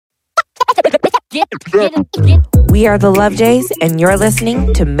We are the Love Jays, and you're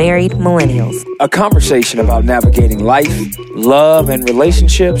listening to Married Millennials. A conversation about navigating life, love, and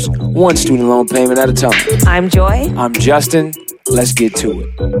relationships, one student loan payment at a time. I'm Joy. I'm Justin. Let's get to it.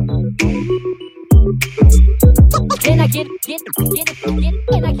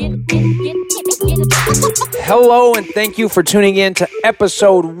 Hello, and thank you for tuning in to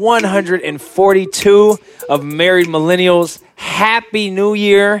episode 142 of Married Millennials. Happy New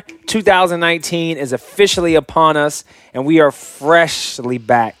Year. 2019 is officially upon us, and we are freshly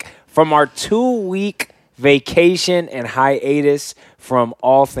back from our 2-week vacation and hiatus from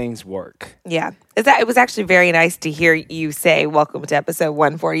all things work. Yeah. It was actually very nice to hear you say welcome to episode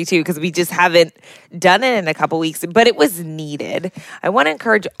 142 because we just haven't done it in a couple weeks, but it was needed. I want to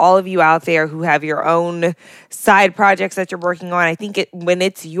encourage all of you out there who have your own side projects that you're working on. I think when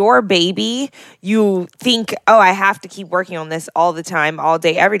it's your baby, you think, oh, I have to keep working on this all the time, all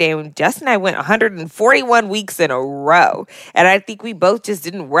day, every day. And Justin and I went 141 weeks in a row. And I think we both just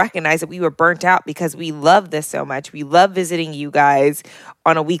didn't recognize that we were burnt out because we love this so much. We love visiting you guys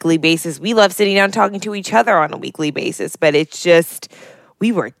on a weekly basis. We love sitting down talking to each other on a weekly basis, but it's just,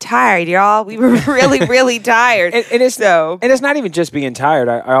 we were tired, y'all. We were really, really tired. And it's not even just being tired.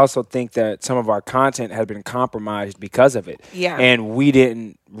 I also think that some of our content had been compromised because of it. Yeah. And we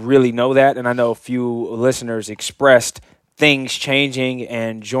didn't really know that. And I know a few listeners expressed things changing,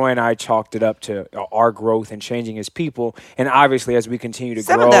 and Joy and I chalked it up to our growth and changing as people. And obviously, as we continue to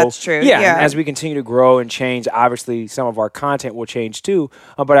grow, some of that's true. Yeah. As we continue to grow and change, obviously some of our content will change too.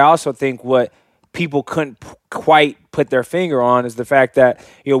 But I also think what people couldn't quite put their finger on is the fact that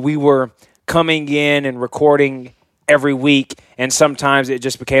we were coming in and recording every week, and sometimes it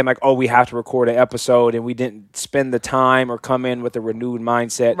just became like, oh, we have to record an episode, and we didn't spend the time or come in with a renewed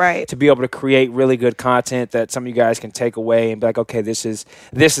mindset to be able to create really good content that some of you guys can take away and be like, okay, this is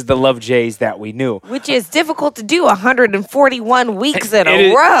the Love Jays that we knew. Which is difficult to do 141 weeks in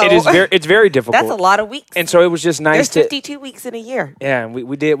a row. It's very difficult. That's a lot of weeks. And so it was just nice. There's 52 weeks in a year. Yeah, and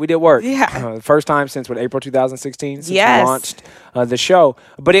we did work. Yeah. First time since April 2016 since yes. we launched the show.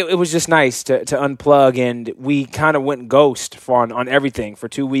 But it was just nice to unplug, and we kind of went ghost on everything for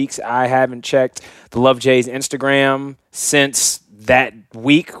 2 weeks. I haven't checked the Love Jays Instagram since that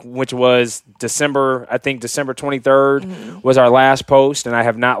week, which was December 23rd was our last post, and I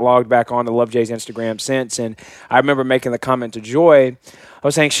have not logged back on the Love Jays Instagram since. And I remember making the comment to Joy. I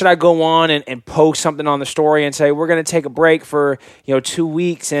was saying, should I go on and post something on the story and say, we're going to take a break for 2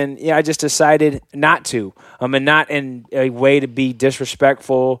 weeks? And I just decided not to, and not in a way to be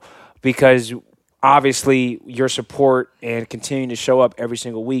disrespectful, because obviously your support and continuing to show up every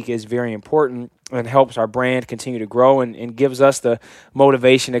single week is very important and helps our brand continue to grow and gives us the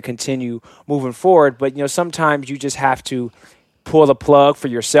motivation to continue moving forward. But, sometimes you just have to pull the plug for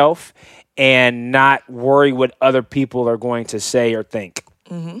yourself and not worry what other people are going to say or think.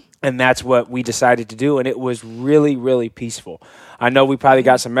 Mm-hmm. And that's what we decided to do. And it was really, really peaceful. I know we probably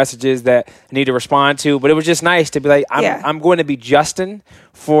got some messages that I need to respond to, but it was just nice to be like, I'm going to be Justin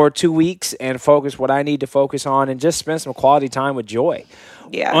for 2 weeks and focus what I need to focus on and just spend some quality time with Joy.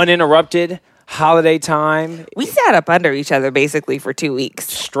 Yeah. Uninterrupted. Holiday time. We sat up under each other basically for 2 weeks.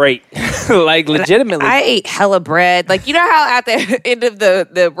 Straight. Like legitimately. I ate hella bread. Like, you know how at the end of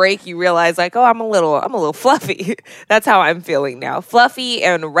the break you realize like, oh, I'm a little fluffy. That's how I'm feeling now. Fluffy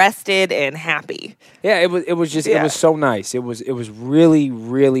and rested and happy. Yeah, it was just it was so nice. It was really,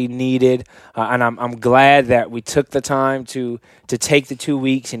 really needed. And I'm glad that we took the time to take the 2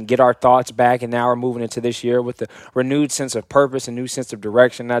 weeks and get our thoughts back, and now we're moving into this year with a renewed sense of purpose, a new sense of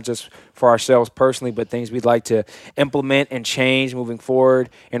direction, not just for ourselves personally, but things we'd like to implement and change moving forward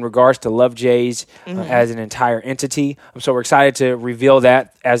in regards to Love Jays as an entire entity. So we're excited to reveal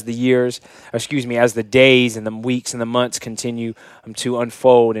that as the days and the weeks and the months continue to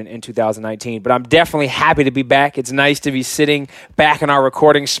unfold in 2019. But I'm definitely happy to be back. It's nice to be sitting back in our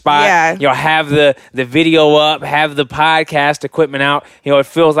recording spot. Yeah. Have the video up, have the podcast equipment out. It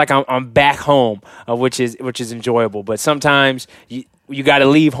feels like I'm back home, which is enjoyable. But sometimes you got to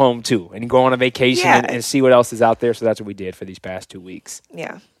leave home too and go on a vacation and see what else is out there. So that's what we did for these past 2 weeks.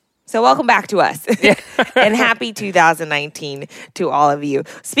 Yeah. So welcome back to us and happy 2019 to all of you.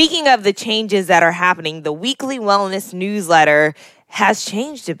 Speaking of the changes that are happening, the weekly wellness newsletter has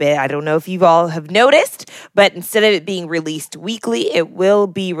changed a bit. I don't know if you all have noticed, but instead of it being released weekly, it will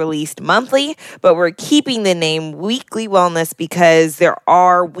be released monthly. But we're keeping the name Weekly Wellness because there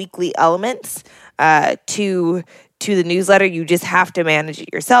are weekly elements to to the newsletter. You just have to manage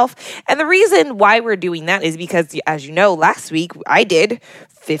it yourself. And the reason why we're doing that is because, as you know, last week I did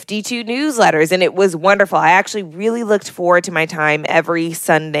 52 newsletters, and it was wonderful. I actually really looked forward to my time every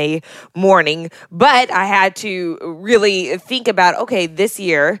Sunday morning, but I had to really think about, okay, this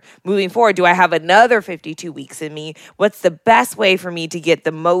year, moving forward, do I have another 52 weeks in me? What's the best way for me to get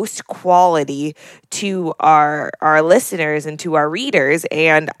the most quality to our listeners and to our readers?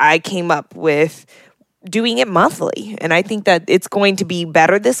 And I came up with doing it monthly. And I think that it's going to be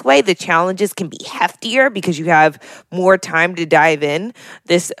better this way. The challenges can be heftier because you have more time to dive in.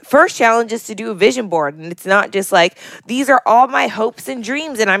 This first challenge is to do a vision board. And it's not just like, these are all my hopes and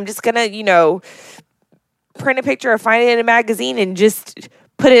dreams, and I'm just going to, print a picture or find it in a magazine and just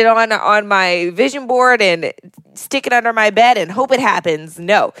put it on my vision board and stick it under my bed and hope it happens.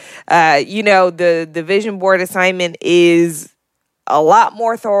 No. The vision board assignment is a lot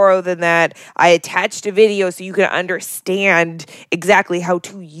more thorough than that. I attached a video so you can understand exactly how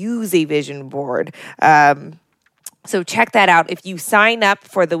to use a vision board. So check that out. If you sign up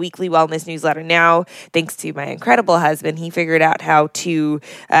for the weekly wellness newsletter now, thanks to my incredible husband, he figured out how to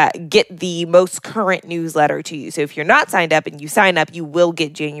get the most current newsletter to you. So if you're not signed up and you sign up, you will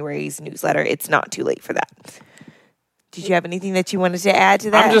get January's newsletter. It's not too late for that. Did you have anything that you wanted to add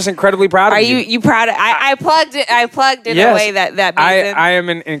to that? I'm just incredibly proud of you. Are you proud of I plugged it. I plugged in yes, a way that made sense. I am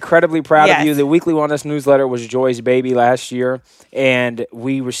incredibly proud Yes. of you. The weekly wellness newsletter was Joy's baby last year, and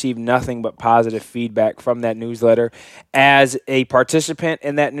we received nothing but positive feedback from that newsletter. As a participant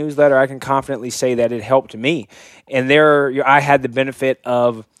in that newsletter, I can confidently say that it helped me. And I had the benefit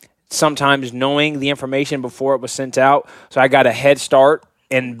of sometimes knowing the information before it was sent out, so I got a head start.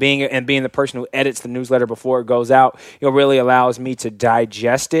 And being the person who edits the newsletter before it goes out, it really allows me to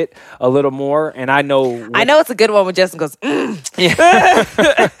digest it a little more. And I know it's a good one when Justin goes, I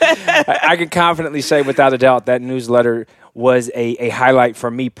can confidently say without a doubt that newsletter was a highlight for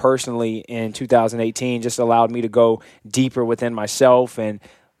me personally in 2018. Just allowed me to go deeper within myself and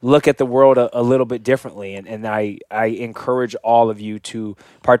look at the world a little bit differently. And I encourage all of you to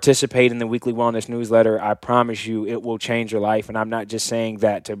participate in the weekly wellness newsletter. I promise you it will change your life. And I'm not just saying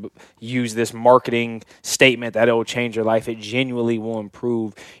that to use this marketing statement that it will change your life. It genuinely will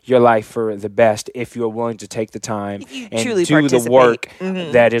improve your life for the best if you're willing to take the time and do the work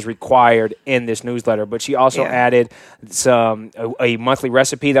that is required in this newsletter. But she also added a monthly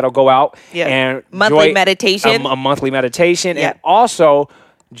recipe that'll go out. Yeah. And monthly meditation. A monthly meditation. Yeah. And also,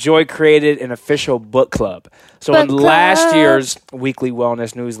 Joy created an official book club. So in last year's weekly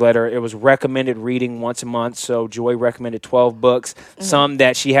wellness newsletter, it was recommended reading once a month. So Joy recommended 12 books, some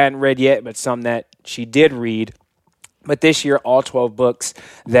that she hadn't read yet, but some that she did read. But this year, all 12 books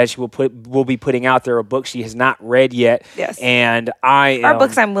that she will be putting out there are books she has not read yet. Yes. And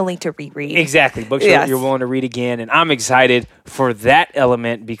books I'm willing to reread. Exactly. Books you're willing to read again. And I'm excited for that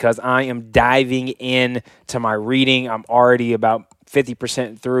element because I am diving in to my reading. I'm already about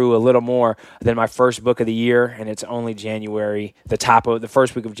 50% through, a little more than my first book of the year, and it's only January, the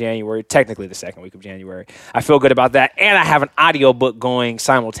first week of January, technically the second week of January. I feel good about that, and I have an audiobook going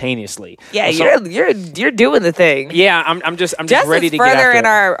simultaneously. Yeah, so, you're doing the thing. Yeah, I'm just ready to get after it. Justin's further in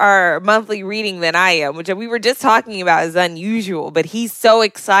our monthly reading than I am, which we were just talking about is unusual, but he's so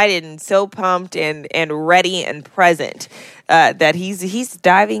excited and so pumped and ready and present that he's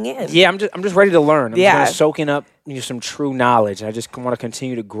diving in. Yeah, I'm just ready to learn. I'm just soaking up some true knowledge. I just want to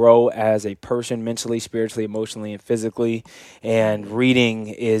continue to grow as a person, mentally, spiritually, emotionally, and physically. And reading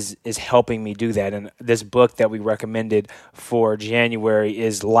is helping me do that. And this book that we recommended for January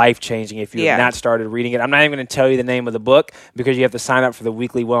is life-changing if you have not started reading it. I'm not even going to tell you the name of the book because you have to sign up for the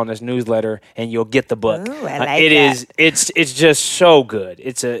weekly wellness newsletter and you'll get the book. Ooh, I like that. It's just so good.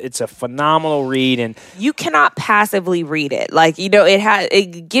 It's a phenomenal read, and you cannot passively read it. Like,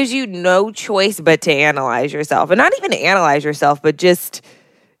 it gives you no choice but to analyze yourself. And not even analyze yourself, but just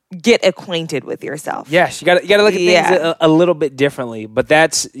get acquainted with yourself. Yes, you got to look at things a little bit differently, but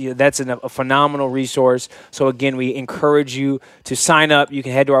that's a phenomenal resource. So again, we encourage you to sign up. You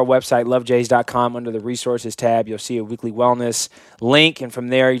can head to our website, lovejays.com. Under the resources tab, you'll see a weekly wellness link, and from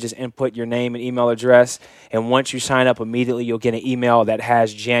there, you just input your name and email address. And once you sign up, immediately you'll get an email that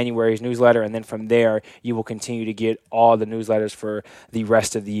has January's newsletter, and then from there, you will continue to get all the newsletters for the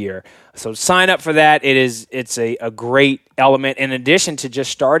rest of the year. So sign up for that. It's a great element. In addition to just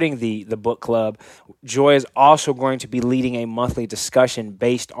starting the book club, Joy is also going to be leading a monthly discussion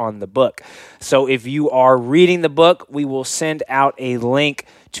based on the book. So if you are reading the book, we will send out a link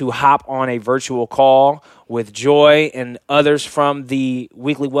to hop on a virtual call with Joy and others from the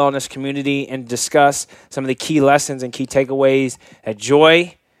weekly wellness community and discuss some of the key lessons and key takeaways that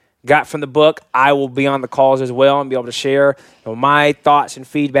Joy got from the book, I will be on the calls as well and be able to share my thoughts and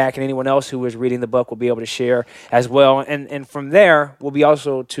feedback, and anyone else who is reading the book will be able to share as well. And from there, we'll be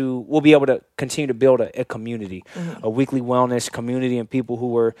able to continue to build a community, a weekly wellness community, and people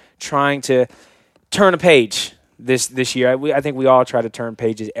who are trying to turn a page this year. I think we all try to turn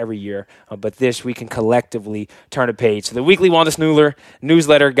pages every year, but we can collectively turn a page. So the Weekly Wellness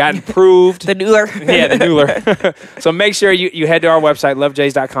newsletter got improved. The Newler. Yeah, the Newler. So make sure you head to our website,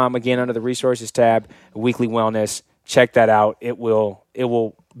 lovejays.com, again, under the Resources tab, Weekly Wellness. Check that out. It will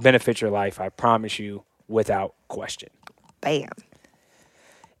benefit your life, I promise you, without question. Bam.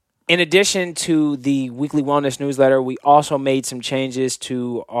 In addition to the Weekly Wellness newsletter, we also made some changes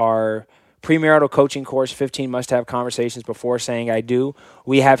to our premarital coaching course, 15 must-have conversations before saying I do.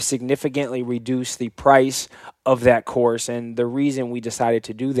 We have significantly reduced the price of that course, and the reason we decided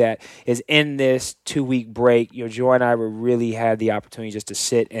to do that is in this 2-week break, Joy and I really had the opportunity just to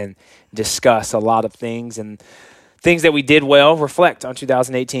sit and discuss a lot of things, and things that we did well, reflect on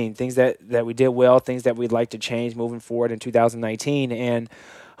 2018, things that we did well, things that we'd like to change moving forward in 2019, and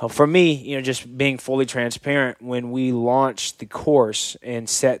for me, just being fully transparent, when we launched the course and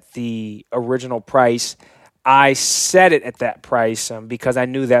set the original price, I set it at that price because I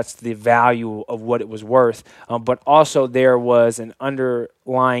knew that's the value of what it was worth. But also there was an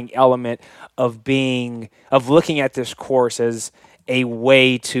underlying element of looking at this course as a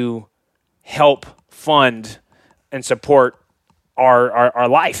way to help fund and support our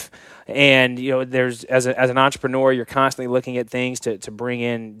life. And, there's as an entrepreneur, you're constantly looking at things to bring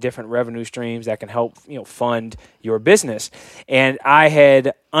in different revenue streams that can help, fund your business. And I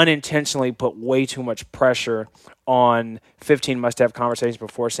had unintentionally put way too much pressure on 15 must-have conversations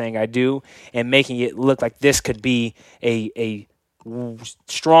before saying I do, and making it look like this could be a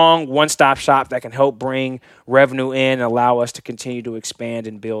strong one-stop shop that can help bring revenue in and allow us to continue to expand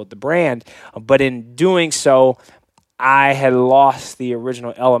and build the brand. But in doing so, I had lost the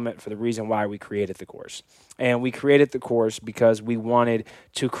original element for the reason why we created the course. And we created the course because we wanted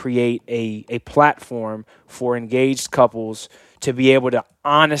to create a platform for engaged couples to be able to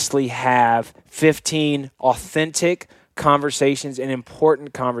honestly have 15 authentic conversations and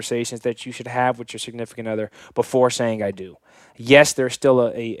important conversations that you should have with your significant other before saying I do. Yes, there's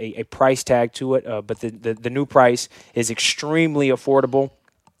still a price tag to it, but the new price is extremely affordable.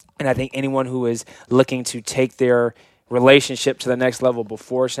 And I think anyone who is looking to take their relationship to the next level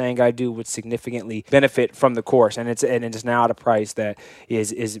before saying I do would significantly benefit from the course. And it's now at a price that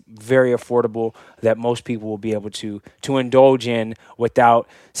is very affordable, that most people will be able to indulge in without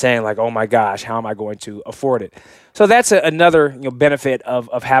saying like, oh my gosh, how am I going to afford it? So that's another benefit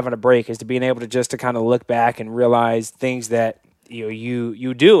of having a break, is to being able to kind of look back and realize things that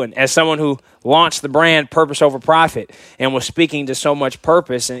you do. And as someone who launched the brand Purpose Over Profit and was speaking to so much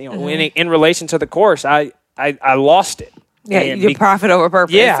purpose, and in relation to the course, I lost it. Yeah, you profit over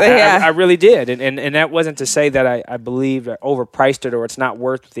purpose. Yeah, I really did. And that wasn't to say that I believed I overpriced it or it's not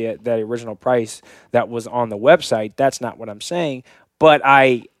worth that original price that was on the website. That's not what I'm saying. But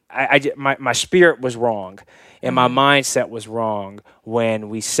my spirit was wrong, and my mindset was wrong when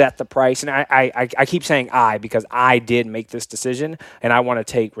we set the price. And I keep saying because I did make this decision, and I want to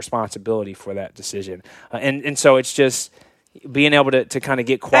take responsibility for that decision. And so it's just being able to kind of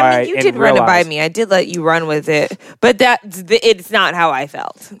get quiet. I mean, you did run it by me. I did let you run with it, but it's not how I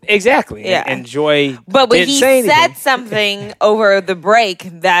felt. Exactly. Yeah. And Joy But when didn't he say anything. said something over the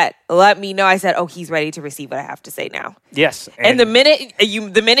break that let me know, I said, "Oh, he's ready to receive what I have to say now." Yes. And the minute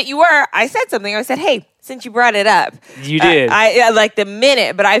you were, I said something. I said, "Hey, since you brought it up," you did. I like the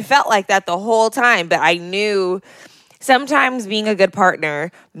minute, but I felt like that the whole time. But I knew. Sometimes being a good partner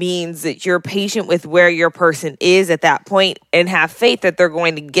means that you're patient with where your person is at that point and have faith that they're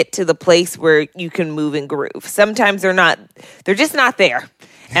going to get to the place where you can move and groove. Sometimes they're just not there.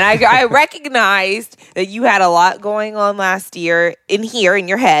 And I recognized that you had a lot going on last year in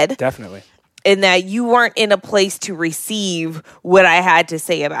your head. Definitely. And that you weren't in a place to receive what I had to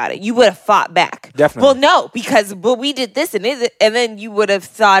say about it. You would have fought back. Definitely. Well, no, because we did this and then you would have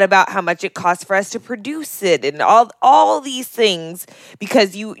thought about how much it cost for us to produce it and all these things,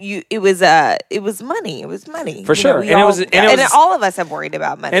 because it was money. It was money for sure. And all of us have worried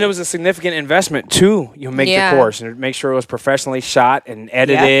about money. And it was a significant investment to make the course and make sure it was professionally shot and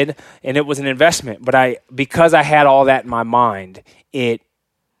edited, and it was an investment. But because I had all that in my mind, it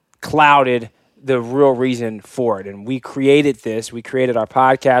clouded the real reason for it. And we created our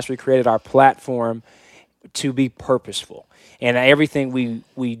podcast, we created our platform to be purposeful. And everything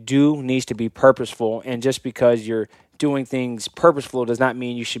we do needs to be purposeful. And just because you're doing things purposeful does not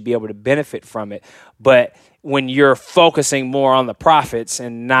mean you should be able to benefit from it. But when you're focusing more on the profits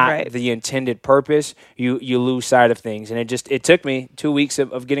and not the intended purpose, you lose sight of things. And it took me 2 weeks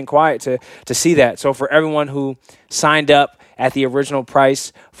of getting quiet to see that. So for everyone who signed up at the original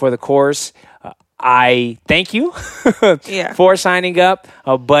price for the course, I thank you for signing up.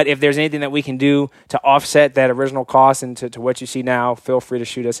 But if there's anything that we can do to offset that original cost and to what you see now, feel free to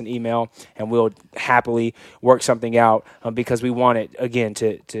shoot us an email and we'll happily work something out because we want it, again,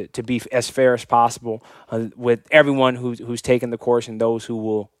 to be as fair as possible with everyone who's taken the course and those who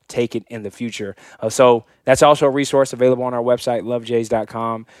will take it in the future. So that's also a resource available on our website,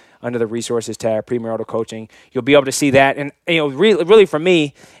 lovejays.com. Under the resources tab, premarital coaching, you'll be able to see that. And really for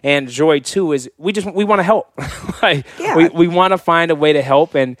me and Joy too is we want to help. We want to find a way to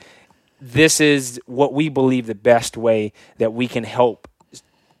help, and this is what we believe the best way that we can help.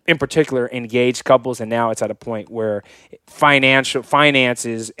 In particular, engaged couples, and now it's at a point where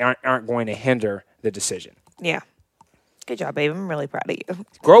finances aren't going to hinder the decision. Yeah. Good job, babe. I'm really proud of you.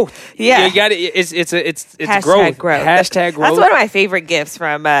 Growth. Yeah. You got it. It's Hashtag growth. Hashtag growth. That's one of my favorite gifts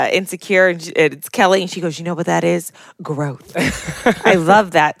from Insecure. It's Kelly, and she goes, you know what that is? Growth. I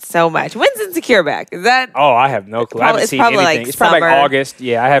love that so much. When's Insecure back? Is that? Oh, I have no clue. I haven't seen anything. It's probably like August.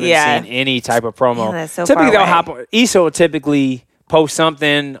 Yeah, I haven't seen any type of promo. Man, that's so typically, far they'll hop on. Issa will typically post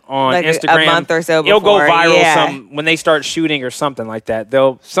something on like Instagram a month or so before. It'll go viral when they start shooting or something like that.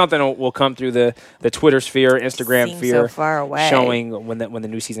 Something will come through the Twitter sphere, Instagram sphere, so far away, showing when the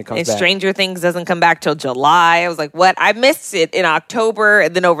new season comes back. Stranger Things doesn't come back till July. I was like, what? I missed it in October,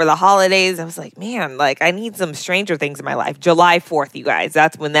 and then over the holidays, I was like, man, like I need some Stranger Things in my life. July 4th, you guys.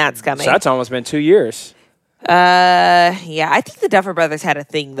 That's when that's coming. So that's almost been 2 years. Yeah, I think the Duffer Brothers had a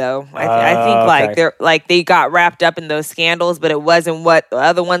thing though. I think they got wrapped up in those scandals, but it wasn't what the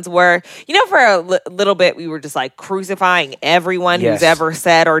other ones were. You know, for a little bit, we were just like crucifying everyone who's ever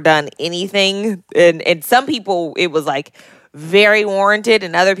said or done anything, and some people it was like very warranted,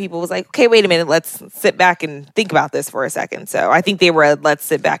 and other people was like, okay, wait a minute, let's sit back and think about this for a second. So I think they were let's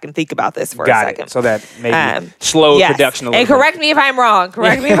sit back and think about this for a second. So that maybe slowed production a little bit. And correct me if I'm wrong.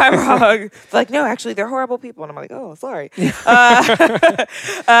 It's like, no, actually, they're horrible people. And I'm like, oh, sorry.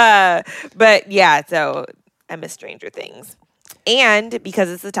 But yeah, so I miss Stranger Things. And because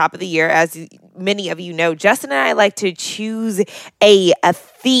it's the top of the year, as many of you know, Justin and I like to choose a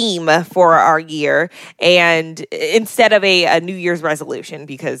theme for our year, and instead of a New Year's resolution,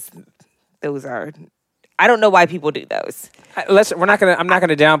 because those are, I don't know why people do those. I'm not gonna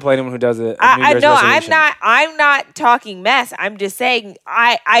downplay anyone who does a New Year's resolution. I'm not talking mess. I'm just saying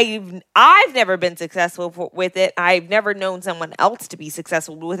I've never been successful with it. I've never known someone else to be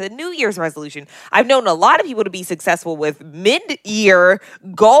successful with a New Year's resolution. I've known a lot of people to be successful with mid-year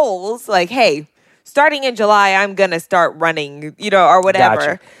goals, like, hey, starting in July, I'm gonna start running, or whatever.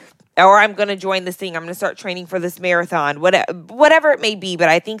 Gotcha. Or I'm going to join this thing. I'm going to start training for this marathon, whatever it may be. But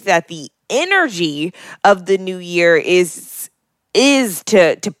I think that the energy of the new year is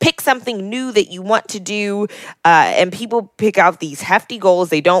to pick something new that you want to do. And people pick out these hefty goals.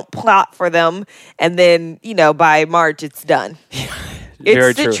 They don't plot for them. And then, by March, it's done.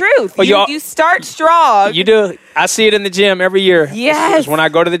 It's the truth. Well, you start strong. You do. I see it in the gym every year. Yes. When I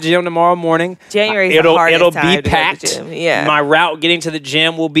go to the gym tomorrow morning, January is the hardest time be packed. To go to the gym. Yeah. My route getting to the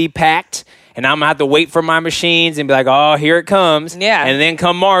gym will be packed, and I'm gonna have to wait for my machines and be like, "Oh, here it comes." Yeah. And then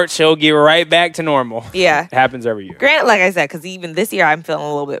come March, it'll get right back to normal. Yeah. It happens every year. Granted, like I said, because even this year I'm feeling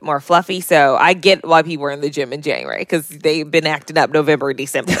a little bit more fluffy, so I get why people are in the gym in January because they've been acting up November and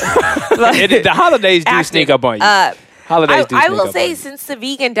December. The holidays do sneak up on you. I will say, since the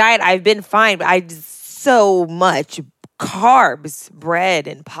vegan diet, I've been fine, but I so much carbs, bread,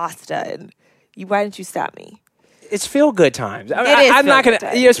 and pasta. And why didn't you stop me? It's feel good times. I'm not gonna.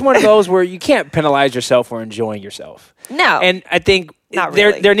 It's one of those where you can't penalize yourself for enjoying yourself. No, and I think not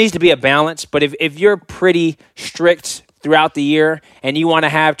really. there needs to be a balance. But if you're pretty strict throughout the year and you want to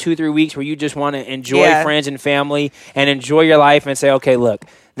have 2-3 weeks where you just want to enjoy friends and family and enjoy your life and say, okay, look,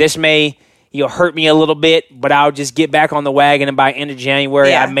 this may hurt me a little bit, but I'll just get back on the wagon, and by end of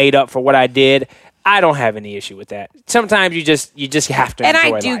January, I made up for what I did. I don't have any issue with that. Sometimes you just have to. And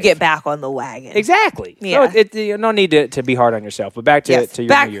enjoy I do life. get back on the wagon. Exactly. Yeah. So no need to be hard on yourself. But back to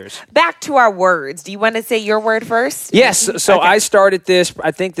your New Year's. Back to our words. Do you want to say your word first? Yes. So okay. I started this.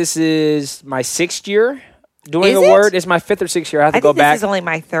 I think this is my 6th year doing Is a it? word. It's my 5th or 6th year. I have to I go think back. this is only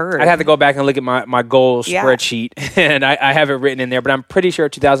my 3rd. I'd have to go back and look at my goals Yeah. spreadsheet, and I have it written in there, but I'm pretty sure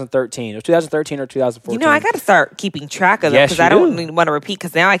 2013. It was 2013 or 2014. I got to start keeping track of them Yes, because you I don't do. want to repeat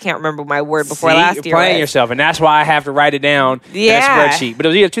because now I can't remember my word before See, last you're year. playing was. yourself, and that's why I have to write it down in a Yeah. spreadsheet. But it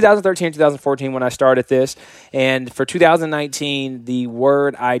was either 2013 or 2014 when I started this, and for 2019, the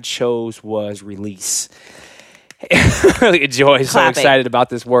word I chose was release. Joy is so Clapping. excited about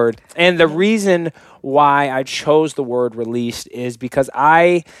this word. And the reason why I chose the word released is because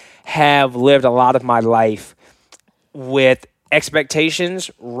I have lived a lot of my life with expectations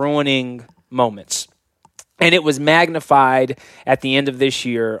ruining moments. And it was magnified at the end of this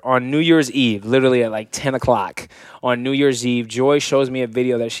year on New Year's Eve, literally at like 10 o'clock on New Year's Eve. Joy shows me a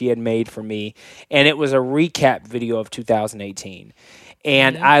video that she had made for me, and it was a recap video of 2018.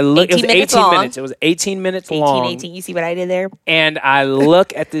 And I look, it was 18 minutes. It was 18 minutes long. 18. You see what I did there? And I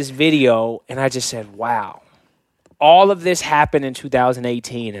look at this video and I just said, wow, all of this happened in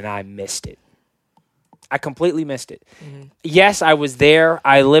 2018 and I missed it. I completely missed it. Mm-hmm. Yes, I was there.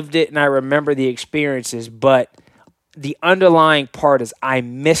 I lived it and I remember the experiences, but the underlying part is I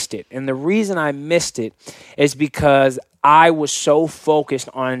missed it. And the reason I missed it is because I was so focused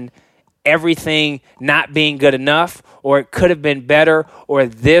on everything not being good enough, or it could have been better, or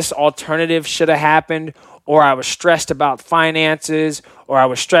this alternative should have happened, or I was stressed about finances, or I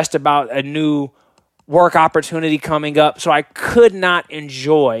was stressed about a new work opportunity coming up. So I could not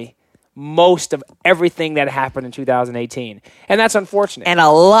enjoy most of everything that happened in 2018. And that's unfortunate. And a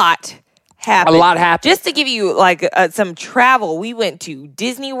lot happened. A lot happened. Just to give you like some travel, we went to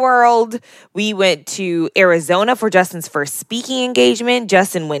Disney World. We went to Arizona for Justin's first speaking engagement.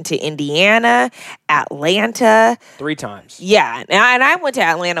 Justin went to Indiana, Atlanta. 3 times. Yeah. And I went to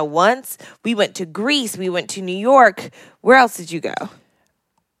Atlanta once. We went to Greece. We went to New York. Where else did you go?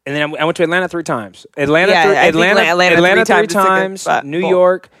 And then I went to Atlanta 3 times. Atlanta Yeah, I think Atlanta 3 3 times, times. New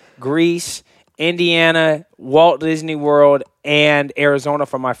York, Greece, Indiana, Walt Disney World, and Arizona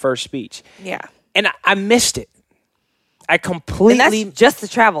for my first speech. Yeah. And I missed it. I completely... And that's just the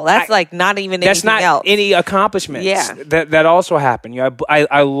travel. That's like not even That's anything not else. any accomplishments. Yeah. That also happened.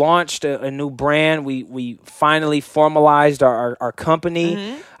 I launched a new brand. We finally formalized our company.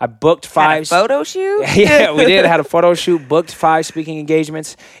 Mm-hmm. I booked 5... Had a photo shoot? Yeah, we did. Had a photo shoot, booked 5 speaking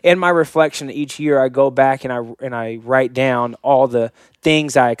engagements. In my reflection each year, I go back and I write down all the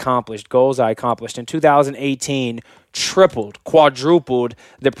things I accomplished, goals I accomplished. In 2018, tripled, quadrupled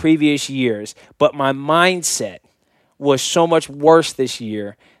the previous years. But my mindset was so much worse this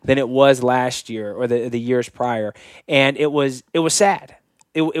year than it was last year or the years prior, and it was sad.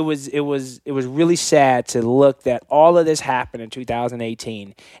 It was really sad to look that all of this happened in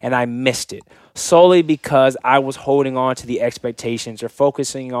 2018 and I missed it solely because I was holding on to the expectations or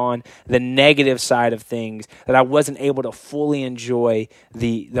focusing on the negative side of things, that I wasn't able to fully enjoy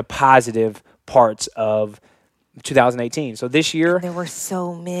the positive parts of 2018. So this year, There were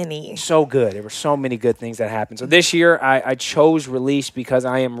so many. so good. There were so many good things that happened. So this year, I chose release because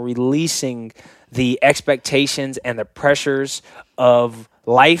I am releasing the expectations and the pressures of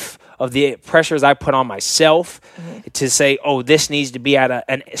life, of the pressures I put on myself to say, oh, this needs to be at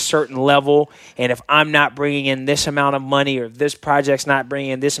a certain level. And if I'm not bringing in this amount of money, or if this project's not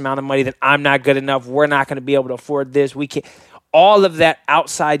bringing in this amount of money, then I'm not good enough. We're not going to be able to afford this. We can't. All of that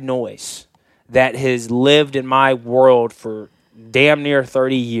outside noise that has lived in my world for damn near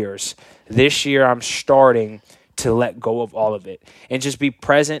 30 years. This year, I'm starting to let go of all of it and just be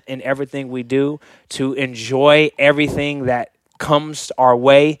present in everything we do, to enjoy everything that comes our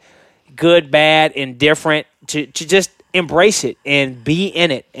way, good, bad, indifferent, to just embrace it and be in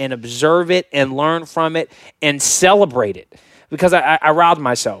it and observe it and learn from it and celebrate it. Because I robbed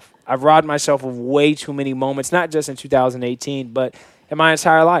myself. I've robbed myself of way too many moments, not just in 2018, but in my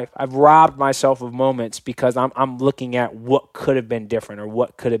entire life. I've robbed myself of moments because I'm looking at what could have been different or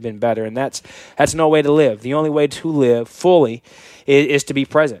what could have been better, and that's no way to live. The only way to live fully is to be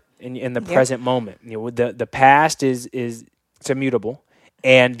present in the present moment. The past is it's immutable,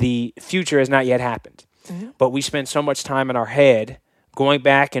 and the future has not yet happened. Mm-hmm. But we spend so much time in our head going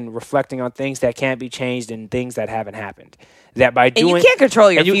back and reflecting on things that can't be changed and things that haven't happened. That by doing, and you can't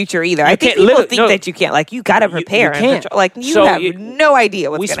control your future either. I think people think that you can't. Like, you got to prepare. You can't. Like, you have no idea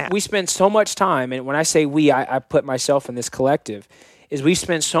what's going to happen. We spend so much time, and when I say we, I put myself in this collective, is we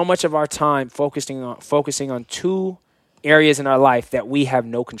spend so much of our time focusing on 2 areas in our life that we have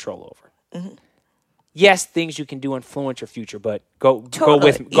no control over. Mm-hmm. Yes, things you can do influence your future, but go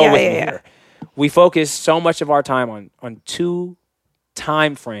with me here. We focus so much of our time on 2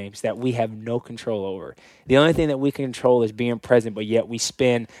 time frames that we have no control over. The only thing that we can control is being present, but yet we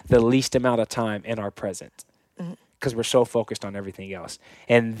spend the least amount of time in our present. because we're so focused on everything else.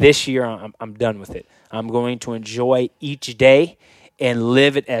 And this year, I'm done with it. I'm going to enjoy each day and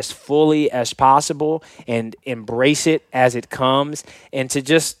live it as fully as possible and embrace it as it comes, and to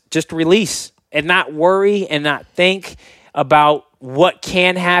just release and not worry and not think about what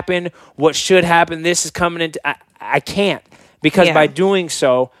can happen, what should happen. This is coming into, I can't, because by doing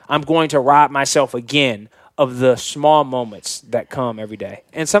so, I'm going to rob myself again of the small moments that come every day,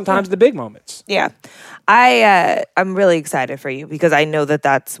 and sometimes the big moments. Yeah. I'm really excited for you because I know that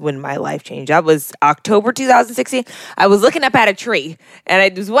that's when my life changed. That was October 2016. I was looking up at a tree, and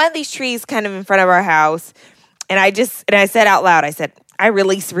it was one of these trees kind of in front of our house, and I said out loud, I said, I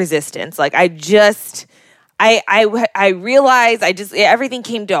release resistance. Like I realized everything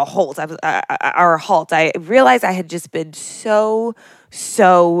came to a halt. I realized I had just been so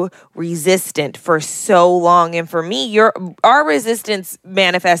resistant for so long. And for me, our resistance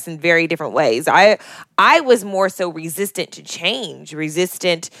manifests in very different ways. I was more so resistant to change, I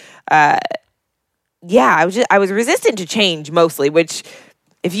was resistant to change mostly, which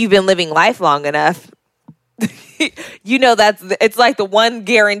if you've been living life long enough, you know it's like the one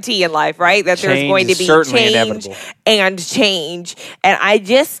guarantee in life, right? That there's going to be change and change. And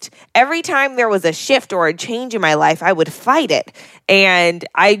every time there was a shift or a change in my life, I would fight it. And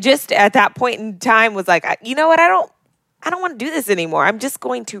I just, at that point in time, was like, you know what? I don't want to do this anymore. I'm just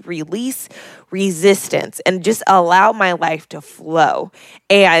going to release resistance and just allow my life to flow.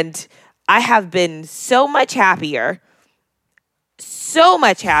 And I have been so much happier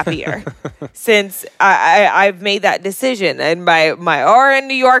since I've made that decision. And my aura in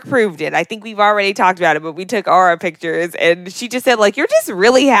New York proved it. I think we've already talked about it, but we took aura pictures, and she just said, like, you're just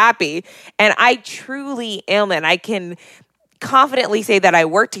really happy. And I truly am. And I can confidently say that I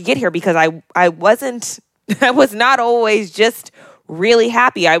worked to get here, because I was not always just really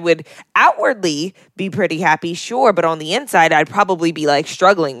happy. I would outwardly be pretty happy, sure, but on the inside, I'd probably be like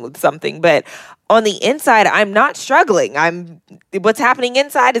struggling with something. But on the inside, I'm not struggling. What's happening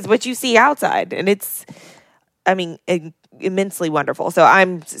inside is what you see outside. And it's, immensely wonderful. So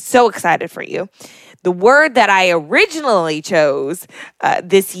I'm so excited for you. The word that I originally chose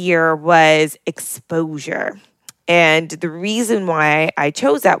this year was exposure. And the reason why I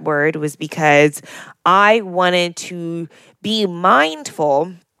chose that word was because I wanted to be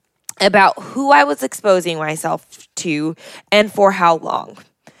mindful about who I was exposing myself to and for how long.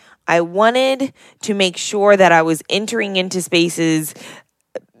 I wanted to make sure that I was entering into spaces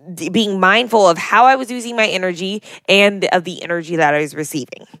being mindful of how I was using my energy and of the energy that I was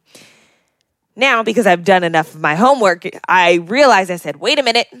receiving. Now, because I've done enough of my homework, I realized, I said, wait a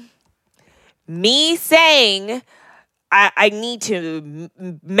minute. Me saying I need to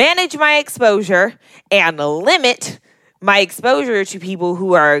manage my exposure and limit my exposure to people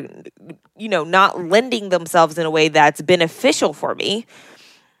who are, not lending themselves in a way that's beneficial for me.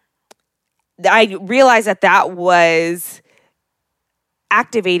 I realized that was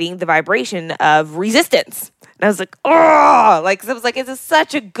activating the vibration of resistance. And I was like, oh, I was like, it's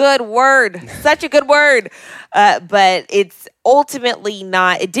such a good word, but it's ultimately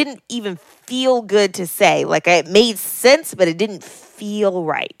not, it didn't even feel good to say. Like, it made sense, but it didn't feel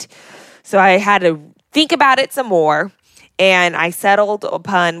right. So I had to think about it some more. And I settled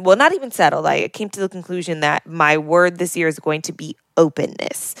upon, well, not even settled. I came to the conclusion that my word this year is going to be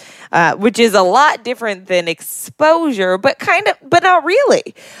openness, which is a lot different than exposure, but not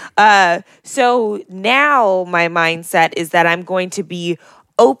really. So now my mindset is that I'm going to be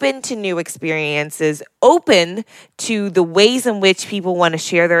open to new experiences, open to the ways in which people want to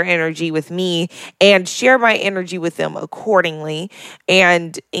share their energy with me and share my energy with them accordingly,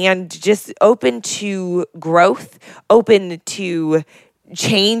 and just open to growth, open to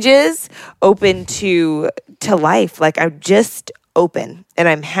changes, open to life. Like, I'm just open, and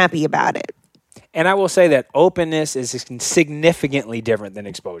I'm happy about it. And I will say that openness is significantly different than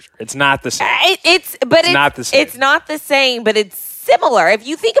exposure. It's not the same. It's not the same. It's not the same, but it's similar. If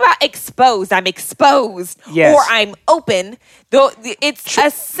you think about exposed, I'm exposed, yes, or I'm open. Though it's a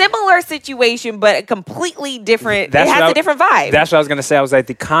similar situation, but a completely different. It has a different vibe. That's what I was going to say. I was like,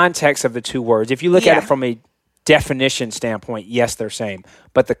 the context of the two words. If you look at it from a definition standpoint, yes, they're same.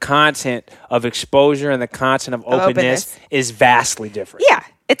 But the content of exposure and the content of openness is vastly different. Yeah.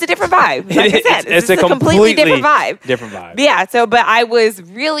 It's a different vibe. Like I said, it's a completely different vibe. Different vibe. Yeah. So, but I was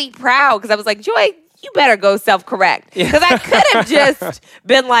really proud because I was like, Joy, you better go self-correct. Because I could have just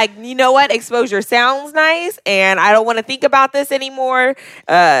been like, you know what? Exposure sounds nice and I don't want to think about this anymore.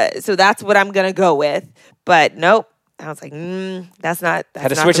 So that's what I'm going to go with. But nope. I was like, that's not the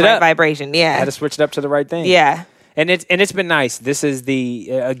right vibration. Yeah. Had to switch it up to the right thing. Yeah. And it's been nice. This is the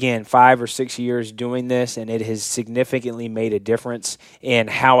again 5 or 6 years doing this, and it has significantly made a difference in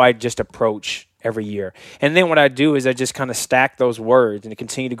how I just approach every year. And then what I do is I just kind of stack those words and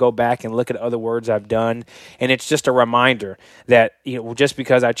continue to go back and look at other words I've done. And it's just a reminder that, just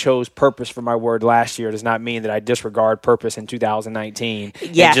because I chose purpose for my word last year does not mean that I disregard purpose in 2019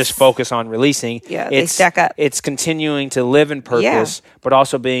 and just focus on releasing. Yeah, they stack up. It's continuing to live in purpose, but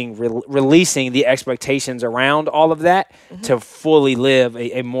also being releasing the expectations around all of that to fully live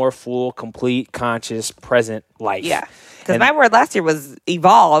a more full, complete, conscious, present life. Yeah. Because my word last year was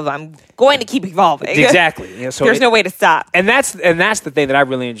evolve. I'm going to keep evolving. Exactly. So there's no way to stop. And that's the thing that I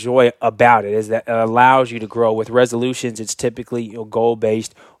really enjoy about it, is that it allows you to grow. With resolutions, it's typically goal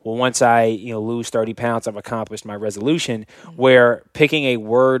based. Well, once I lose 30 pounds, I've accomplished my resolution. Where picking a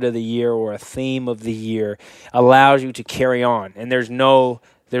word of the year or a theme of the year allows you to carry on, and there's no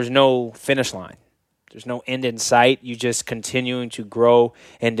finish line. There's no end in sight. You just continuing to grow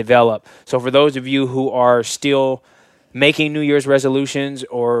and develop. So for those of you who are still making New Year's resolutions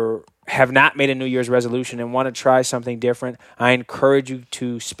or have not made a New Year's resolution and want to try something different, I encourage you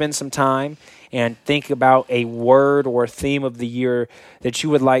to spend some time and think about a word or theme of the year that you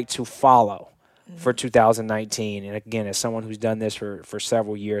would like to follow for 2019. And again, as someone who's done this for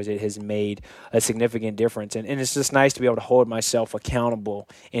several years, it has made a significant difference. And it's just nice to be able to hold myself accountable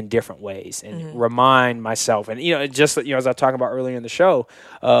in different ways and remind myself. And, just as I talked about earlier in the show,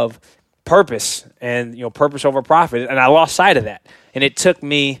 of purpose and purpose over profit, and I lost sight of that, and it took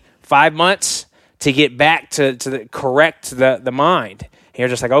me 5 months to get back to correct the mind. And you're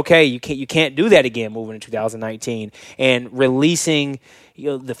just like, okay, you can't do that again moving into 2019, and releasing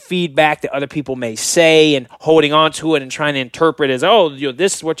the feedback that other people may say and holding on to it and trying to interpret as,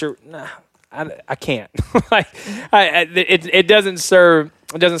 this is what you're. Nah, I can't. It doesn't serve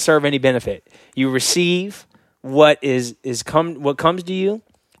any benefit. You receive what comes to you.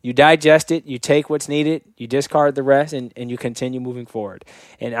 You digest it, you take what's needed, you discard the rest, and you continue moving forward.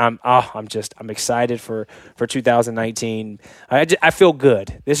 And I'm excited for 2019. I feel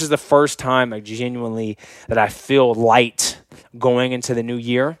good. This is the first time genuinely that I feel light going into the new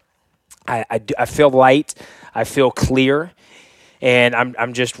year. I feel light. I feel clear. And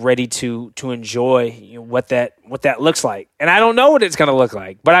I'm just ready to enjoy what that looks like. And I don't know what it's going to look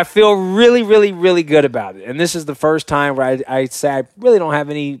like, but I feel really, really, really good about it. And this is the first time where I say I really don't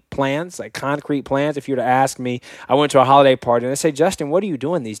have any plans, like concrete plans. If you were to ask me, I went to a holiday party and they say, Justin, what are you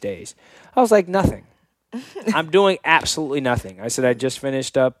doing these days? I was like, nothing. I'm doing absolutely nothing. I said I just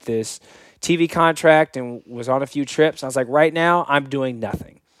finished up this TV contract and was on a few trips. I was like, right now I'm doing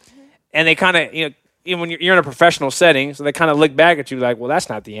nothing. And they kind of, when you're in a professional setting, so they kind of look back at you like, well, that's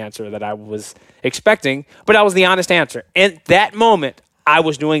not the answer that I was expecting, but that was the honest answer. In that moment, I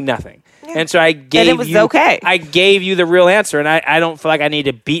was doing nothing. Yeah. And so I gave okay. I gave you the real answer, and I don't feel like I need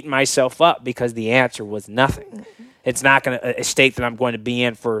to beat myself up because the answer was nothing. Mm-hmm. It's not going to a state that I'm going to be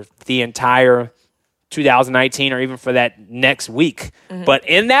in for the entire 2019 or even for that next week. Mm-hmm. But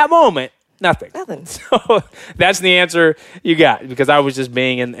in that moment, nothing. So that's the answer you got, because I was just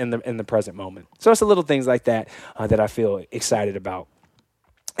being in the present moment. So it's the little things like that that I feel excited about.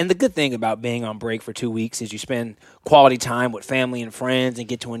 And the good thing about being on break for 2 weeks is you spend quality time with family and friends and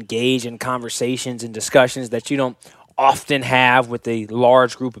get to engage in conversations and discussions that you don't often have with a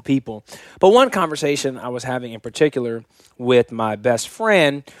large group of people. But one conversation I was having in particular with my best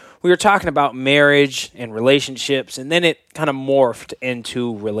friend, we were talking about marriage and relationships, and then it kind of morphed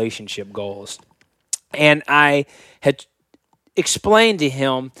into relationship goals. And I had explained to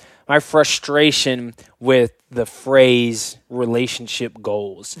him my frustration with the phrase relationship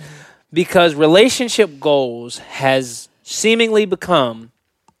goals, because relationship goals has seemingly become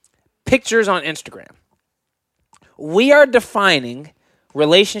pictures on Instagram. We are defining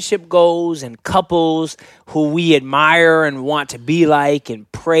relationship goals and couples who we admire and want to be like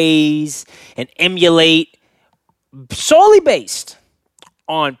and praise and emulate solely based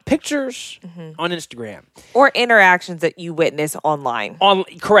on pictures on Instagram or interactions that you witness online.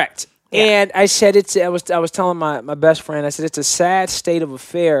 Correct. Yeah. And I said I was telling my best friend, I said it's a sad state of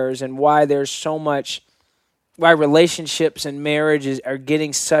affairs, and why there's so much, why relationships and marriages are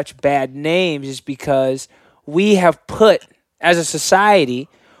getting such bad names is because we have put, as a society,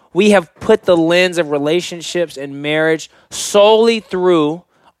 we have put the lens of relationships and marriage solely through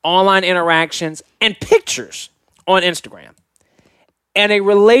online interactions and pictures on Instagram. And a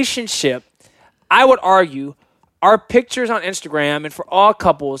relationship, I would argue, our pictures on Instagram and for all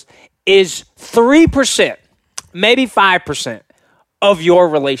couples is 3%, maybe 5% of your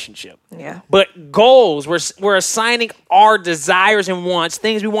relationship. Yeah. But goals, we're assigning our desires and wants,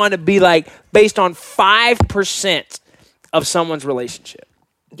 things we want to be like, based on 5% of someone's relationship.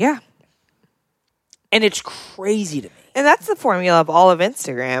 Yeah. And it's crazy to me. And that's the formula of all of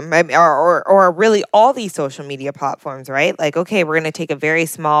Instagram, or really all these social media platforms, right? Like, okay, we're going to take a very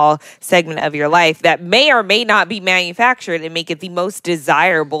small segment of your life that may or may not be manufactured and make it the most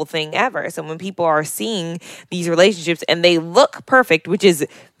desirable thing ever. So when people are seeing these relationships and they look perfect, which is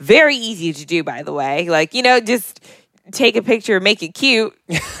very easy to do, by the way, like, just take a picture, make it cute,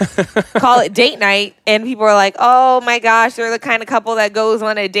 call it date night, and people are like, oh my gosh, they're the kind of couple that goes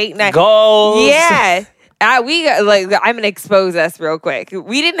on a date night. Goals. Yeah. I'm going to expose us real quick.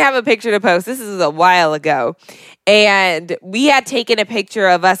 We didn't have a picture to post. This is a while ago. And we had taken a picture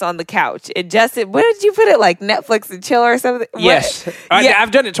of us on the couch. And Justin, what did you put it, like Netflix and chill or something? Yes. Yeah.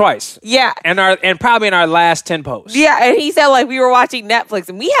 I've done it twice. Yeah. And probably in our last 10 posts. Yeah. And he said, like, we were watching Netflix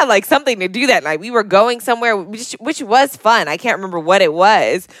and we had, like, something to do that night. We were going somewhere, which was fun. I can't remember what it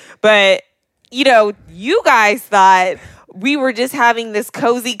was. But, you guys thought we were just having this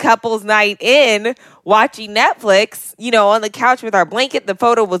cozy couples night in watching Netflix, on the couch with our blanket. The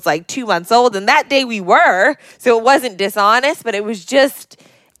photo was like 2 months old, and that day we were. So it wasn't dishonest, but it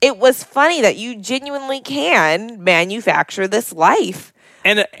was funny that you genuinely can manufacture this life.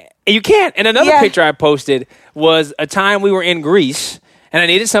 And you can't. And another picture I posted was a time we were in Greece, and I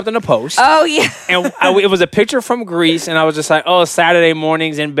needed something to post. Oh, yeah. And it was a picture from Greece, and I was just like, oh, Saturday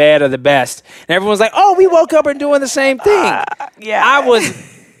mornings in bed are the best. And everyone's like, oh, we woke up and doing the same thing. Yeah. I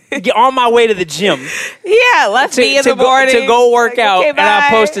was on my way to the gym. Yeah, left me in the morning. To go work out, okay, and I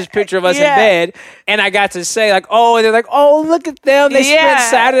post this picture of us in bed, and I got to say, like, oh, they're like, oh, look at them. They spent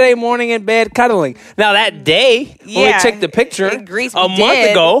Saturday morning in bed cuddling. Now, that day, when we took the picture in Greece, a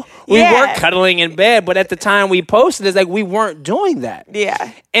month ago, we weren't cuddling in bed, but at the time we posted, it's like we weren't doing that.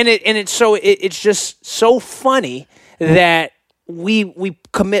 Yeah. And it's just so funny that we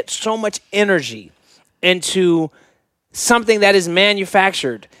commit so much energy into something that is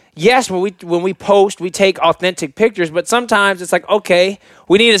manufactured. Yes, when we post, we take authentic pictures, but sometimes it's like, okay,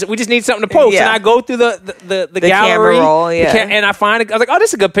 we just need something to post. Yeah. And I go through the gallery, camera roll, and I find it. I was like, oh,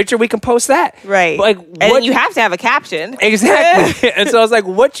 this is a good picture. We can post that. Right. But and you have to have a caption. Exactly. And so I was like,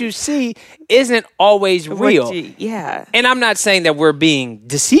 what you see isn't always real. And I'm not saying that we're being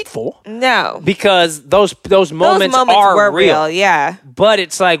deceitful. No. Because those moments were real. Yeah. But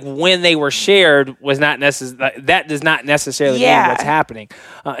it's like when they were shared was not necessarily, that does not necessarily mean what's happening.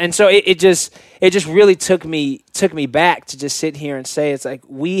 And so it just really took me back to just sit here and say, it's like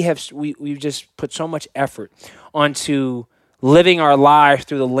we've just put so much effort onto living our life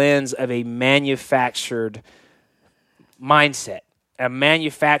through the lens of a manufactured mindset, a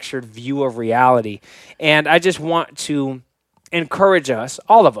manufactured view of reality. And I just want to encourage us,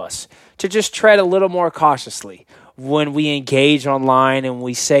 all of us, to just tread a little more cautiously when we engage online and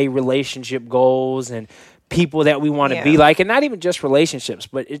we say relationship goals and people that we want to be like, and not even just relationships,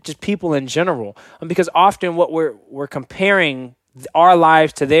 but it's just people in general. Because often what we're comparing our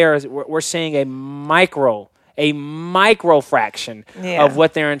lives to theirs, we're seeing a micro fraction of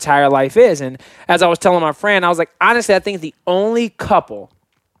what their entire life is. And as I was telling my friend, I was like, honestly, I think the only couple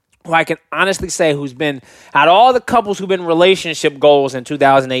who I can honestly say who's been, out of all the couples who've been relationship goals in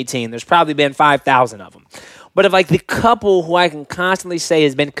 2018, there's probably been 5,000 of them. But if like the couple who I can constantly say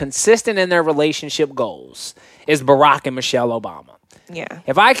has been consistent in their relationship goals is Barack and Michelle Obama. Yeah.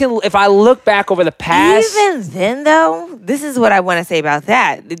 If I look back over the past, even then though, this is what I want to say about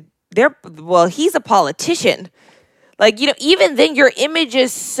that. He's a politician. Like, even then your image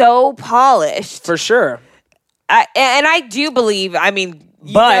is so polished. For sure. I do believe, I mean,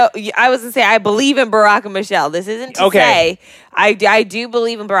 I was going to say, I believe in Barack and Michelle. This isn't to say. I do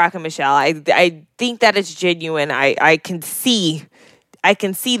believe in Barack and Michelle. I think that it's genuine. I can see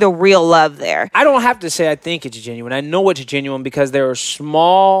the real love there. I don't have to say I think it's genuine. I know it's genuine because there are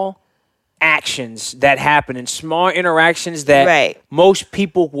small actions that happen and small interactions that most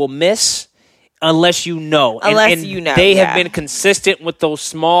people will miss unless you know. And you know. They have been consistent with those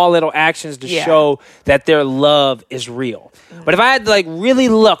small little actions to show that their love is real. Mm-hmm. But if I had to really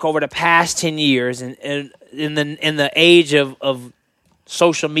look over the past 10 years and in the age of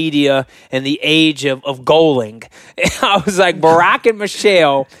social media and the age of goaling, I was like, Barack and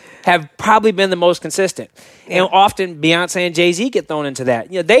Michelle have probably been the most consistent. Yeah. And often Beyonce and Jay-Z get thrown into that.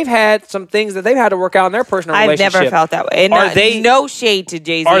 They've had some things that they've had to work out in their personal relationship. I've never felt that way. And no shade to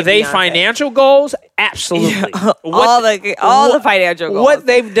Jay-Z. Are they financial goals? Absolutely. All the financial goals. What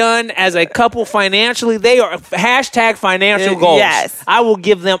they've done as a couple financially, they are #financial goals. Yes. I will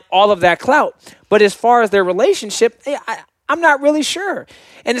give them all of that clout. But as far as their relationship, I'm not really sure.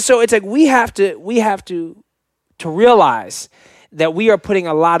 And so it's like we have to realize that we are putting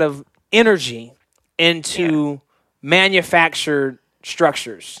a lot of energy into manufactured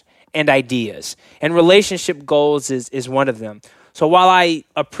structures and ideas, and relationship goals is one of them. So while I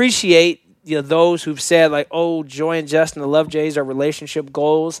appreciate those who've said like, oh, Joy and Justin, the Love Jays are relationship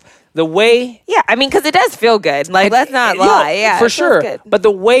goals, the way I mean, because it does feel good. Like, let's not lie. For sure. Good. But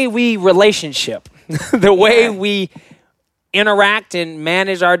the way we relationship, the way we interact and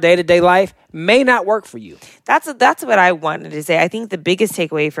manage our day-to-day life may not work for you. That's what I wanted to say. I think the biggest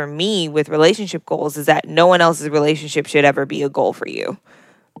takeaway for me with relationship goals is that no one else's relationship should ever be a goal for you.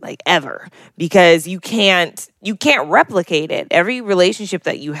 Like, ever. Because you can't replicate it. Every relationship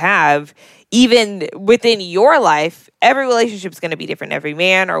that you have, even within your life, every relationship is going to be different. Every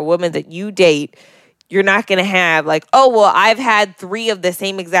man or woman that you date, you're not going to have like, oh, well, I've had 3 of the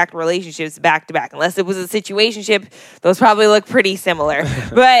same exact relationships back to back. Unless it was a situationship, those probably look pretty similar.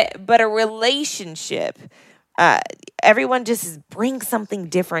 but a relationship, everyone just brings something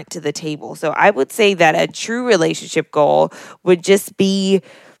different to the table. So I would say that a true relationship goal would just be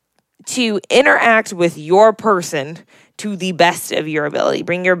to interact with your person to the best of your ability.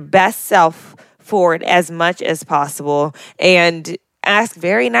 Bring your best self forward as much as possible and ask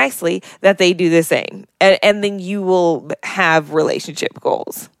very nicely that they do the same. And then you will have relationship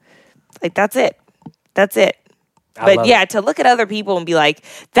goals. Like, that's it. That's it. But yeah, to look at other people and be like,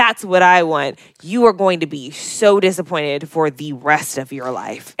 that's what I want, you are going to be so disappointed for the rest of your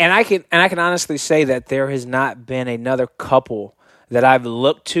life. And I can honestly say that there has not been another couple that I've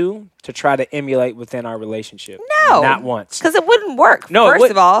looked to try to emulate within our relationship. No. Not once. Because it wouldn't work, no,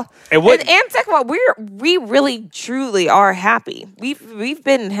 first of all. It wouldn't. And second of all, we really, truly are happy. We've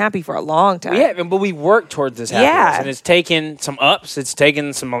been happy for a long time. Yeah, but we work towards this happiness. Yeah. And it's taken some ups. It's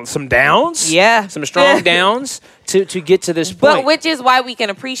taken some downs. Yeah. Some strong downs to get to this point. But which is why we can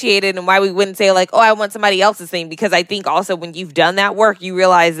appreciate it and why we wouldn't say like, oh, I want somebody else's thing. Because I think also when you've done that work, you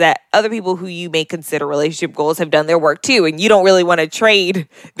realize that other people who you may consider relationship goals have done their work too. And you don't really want to trade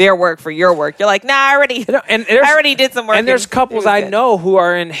their work for your work. You're like, nah, I already did some work. And there's couples I know who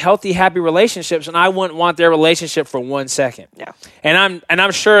are in healthy, happy relationships, and I wouldn't want their relationship for 1 second. Yeah. And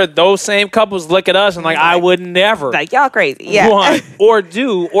I'm sure those same couples look at us and like, I would never. Like, y'all crazy. Yeah. Want or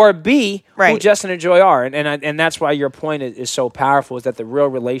do or be right. who Justin and Joy are. And that's why your point is so powerful, is that the real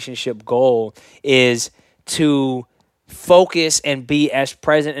relationship goal is to focus and be as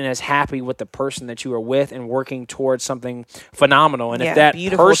present and as happy with the person that you are with and working towards something phenomenal. And if that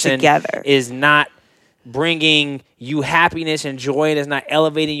person together is not bringing you happiness and joy and is not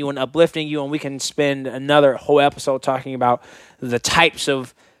elevating you and uplifting you, and we can spend another whole episode talking about the types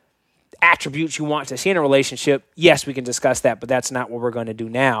of attributes you want to see in a relationship, yes, we can discuss that, but that's not what we're going to do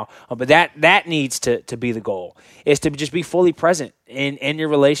now. But that needs to be the goal, is to just be fully present in your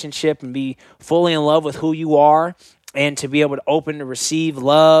relationship and be fully in love with who you are, and to be able to open to receive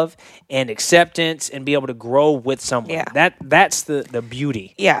love and acceptance and be able to grow with someone. Yeah. That's the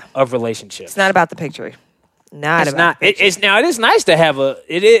beauty of relationships. It's not about the picture. It is nice to have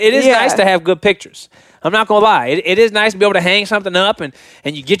nice to have good pictures. I'm not gonna lie. It is nice to be able to hang something up and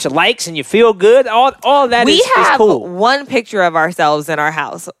you get your likes and you feel good. All that is cool. We have one picture of ourselves in our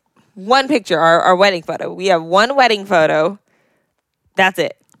house. One picture, our wedding photo. We have one wedding photo. That's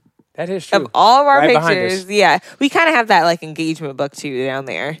it. That is true. Of all of our pictures, yeah. We kind of have that like engagement book too down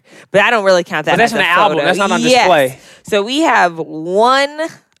there. But I don't really count that as an a album. photo. That's not on display. So we have one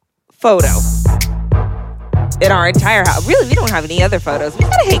photo in our entire house. Really, we don't have any other photos. We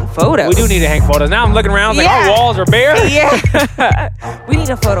gotta hang photos. We do need to hang photos. Now I'm looking around like our walls are bare. Yeah. We need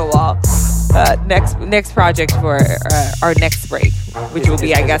a photo wall. Next project for our next break, which will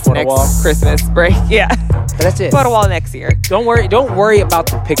be, I guess, next wall. Christmas break. Yeah. But that's it. Photo wall next year. Don't worry about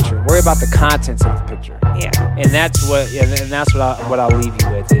the picture. Worry about the contents of the picture. Yeah. And that's what I'll leave you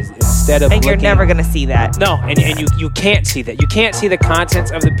with is instead of and you're never gonna see that. No, and you can't see that. You can't see the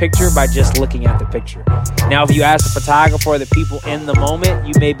contents of the picture by just looking at the picture. Now, if you ask the photographer or the people in the moment,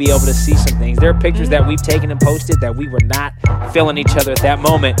 you may be able to see some things. There are pictures that we've taken and posted that we were not feeling each other at that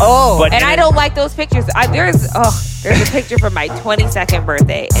moment. Oh, but I don't like those pictures. There's a picture from my 22nd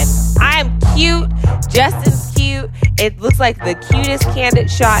birthday, and I'm cute. Justin's cute. It looks like the cutest candid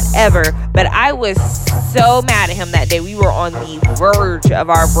shot ever, but I was so mad at him that day. We were on the verge of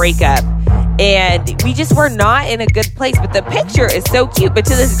our breakup, and we just were not in a good place. But the picture is so cute. But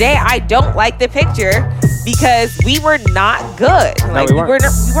to this day, I don't like the picture because we were not good. No, we weren't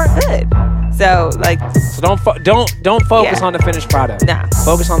good. So like, So don't focus on the finished product. Nah.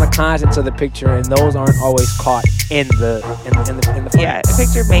 Focus on the contents of the picture, and those aren't always caught in the frame. yeah, a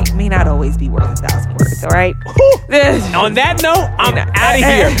picture may not always be worth 1,000 words. All right. On that note, I'm out of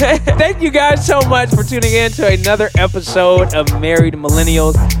here. Thank you guys so much for tuning in to another episode of Married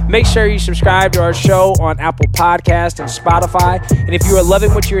Millennials. Make sure you subscribe to our show on Apple Podcasts and Spotify. And if you are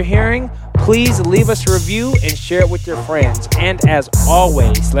loving what you're hearing, please leave us a review and share it with your friends. And as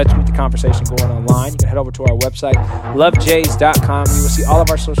always, let's keep the conversation going online. You can head over to our website, lovejays.com. You will see all of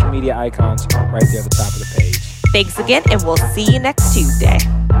our social media icons right there at the top of the page. Thanks again, and we'll see you next Tuesday.